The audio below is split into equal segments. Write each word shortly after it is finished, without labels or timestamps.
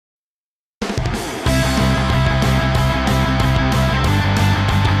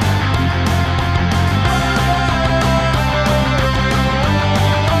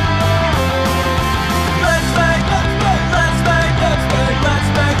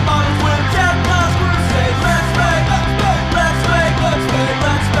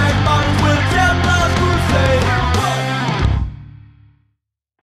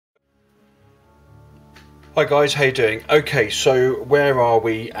Hi guys, how you doing? Okay, so where are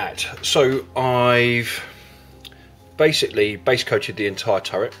we at? So I've basically base coated the entire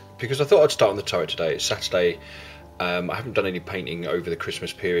turret because I thought I'd start on the turret today. It's Saturday. I haven't done any painting over the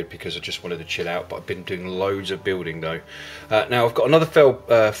Christmas period because I just wanted to chill out, but I've been doing loads of building though. Now I've got another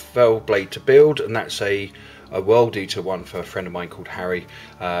Fellblade to build, and that's a World Eater one for a friend of mine called Harry.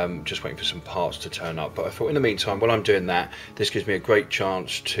 Just waiting for some parts to turn up, but I thought in the meantime, while I'm doing that, this gives me a great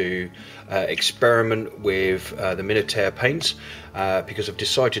chance to experiment with the Minitaire paints, because I've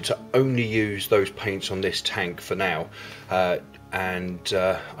decided to only use those paints on this tank for now. And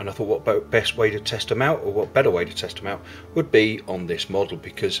I thought what best way to test them out, or what better way to test them out, would be on this model,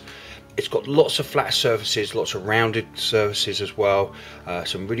 because it's got lots of flat surfaces, lots of rounded surfaces as well,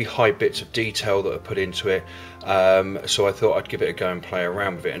 some really high bits of detail that are put into it. So I thought I'd give it a go and play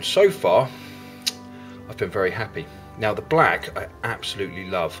around with it, and so far I've been very happy. Now the black I absolutely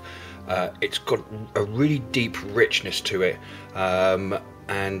love. It's got a really deep richness to it, and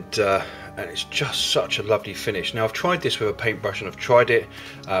it's just such a lovely finish. Now I've tried this with a paintbrush and I've tried it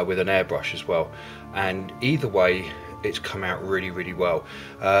with an airbrush as well, and either way it's come out really well.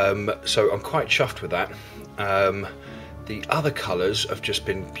 So I'm quite chuffed with that. The other colours have just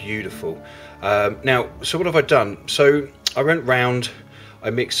been beautiful. Now, so what have I done? So I went round, I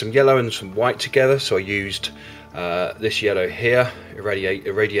mixed some yellow and some white together. So I used this yellow here,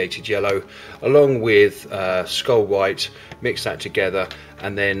 irradiated yellow, along with skull white, mixed that together,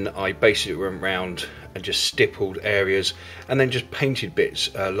 and then I basically went round and just stippled areas, and then just painted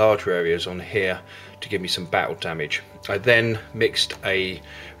bits, larger areas on here to give me some battle damage. I then mixed a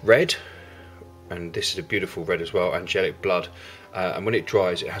red, and this is a beautiful red as well, angelic blood, and when it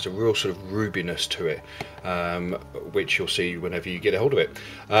dries it has a real sort of rubiness to it, which you'll see whenever you get a hold of it,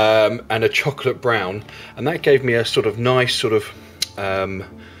 and a chocolate brown, and that gave me a sort of nice sort of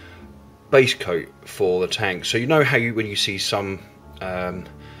base coat for the tank. So you know how when you see some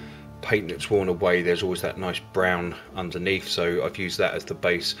paint that's worn away, there's always that nice brown underneath, so I've used that as the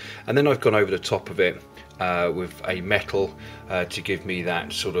base, and then I've gone over the top of it with a metal to give me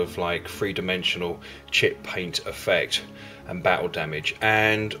that sort of like three-dimensional chip paint effect and battle damage,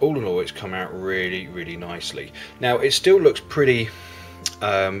 and all in all it's come out really nicely. Now it still looks pretty,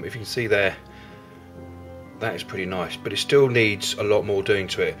 if you can see there, that is pretty nice, but it still needs a lot more doing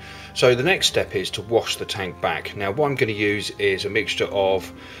to it. So the next step is to wash the tank back. Now what I'm going to use is a mixture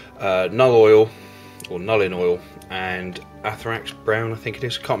of null oil, or nullin oil, and Athrax brown, I think it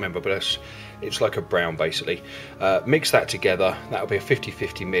is, I can't remember, but it's like a brown basically. Mix that together, that'll be a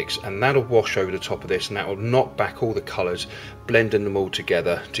 50-50 mix, and that'll wash over the top of this, and that will knock back all the colours, blending them all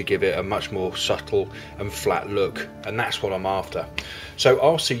together to give it a much more subtle and flat look, and that's what I'm after. So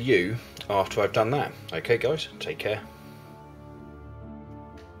I'll see you after I've done that. Okay guys, take care.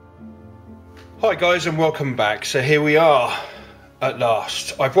 Hi guys, and welcome back. So here we are at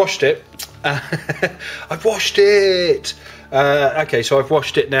last. I've washed it. I've washed it. Okay, so I've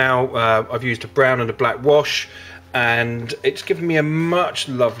washed it now. I've used a brown and a black wash, and it's given me a much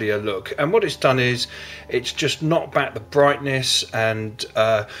lovelier look. And what it's done is it's just knocked back the brightness and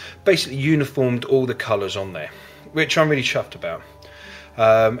basically uniformed all the colours on there, which I'm really chuffed about.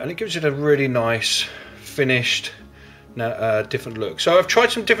 And it gives it a really nice finished different look. So I've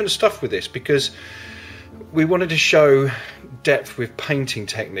tried some different stuff with this because we wanted to show depth with painting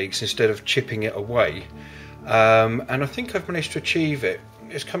techniques instead of chipping it away, and I think I've managed to achieve it.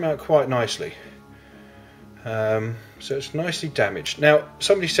 It's come out quite nicely, so it's nicely damaged. Now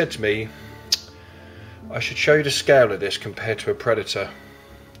somebody said to me I should show you the scale of this compared to a Predator.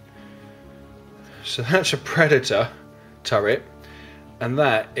 So that's a Predator turret, and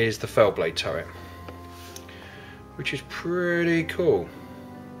that is the Fellblade turret, which is pretty cool.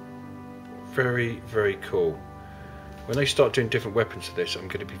 Very cool. When they start doing different weapons to this, I'm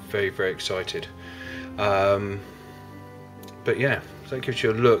going to be very excited. But yeah, so that gives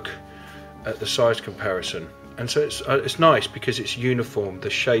you a look at the size comparison, and so it's nice because it's uniform. The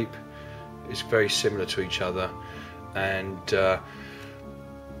shape is very similar to each other, and the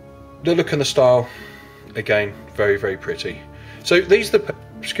look and the style, again, very pretty. So these are the,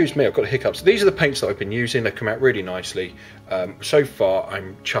 excuse me, I've got hiccups. These are the paints that I've been using. They come out really nicely. So far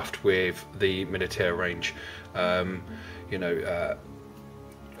I'm chuffed with the Minitaire range. You know,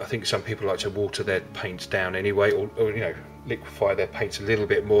 I think some people like to water their paints down anyway, or you know, liquefy their paints a little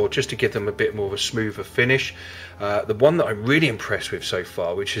bit more just to give them a bit more of a smoother finish. The one that I'm really impressed with so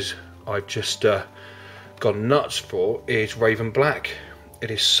far, which is I've just gone nuts for, is Raven Black.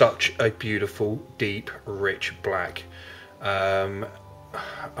 It is such a beautiful, deep, rich black. I'm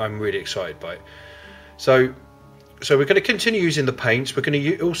really excited by it. So So we're going to continue using the paints. We're going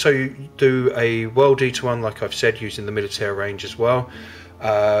to also do a well detail one, like I've said, using the Minitaire range as well.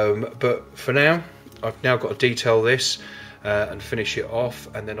 But for now, I've now got to detail this and finish it off,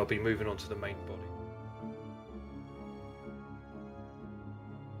 and then I'll be moving on to the main board.